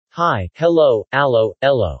Hi, hello, allo,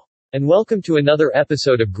 ello. And welcome to another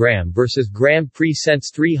episode of Graham vs. Graham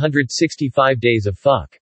Presents 365 Days of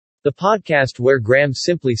Phuck. The podcast where Graham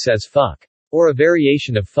simply says fuck. Or a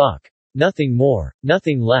variation of fuck. Nothing more,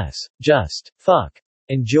 nothing less, just fuck.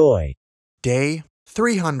 Enjoy. Day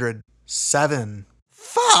 307.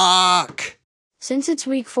 Fuck! Since it's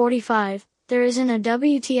week 45, there isn't a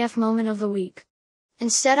WTF moment of the week.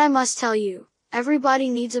 Instead, I must tell you, everybody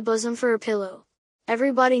needs a bosom for a pillow.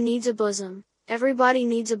 Everybody needs a bosom. Everybody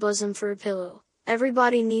needs a bosom for a pillow.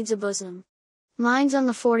 Everybody needs a bosom. Mine's on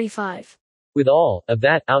the 45. With all of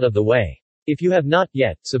that out of the way, if you have not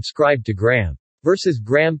yet subscribed to Graham vs.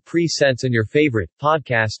 Graham Presents on your favorite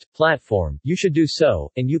podcast platform, you should do so,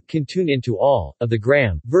 and you can tune into all of the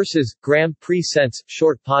Graham vs. Graham Presents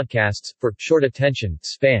short podcasts for short attention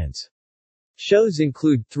spans. Shows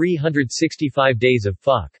include 365 Days of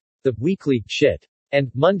Phuck, The Weekly Shit, and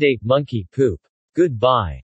Monday Monkey Poop. Goodbye.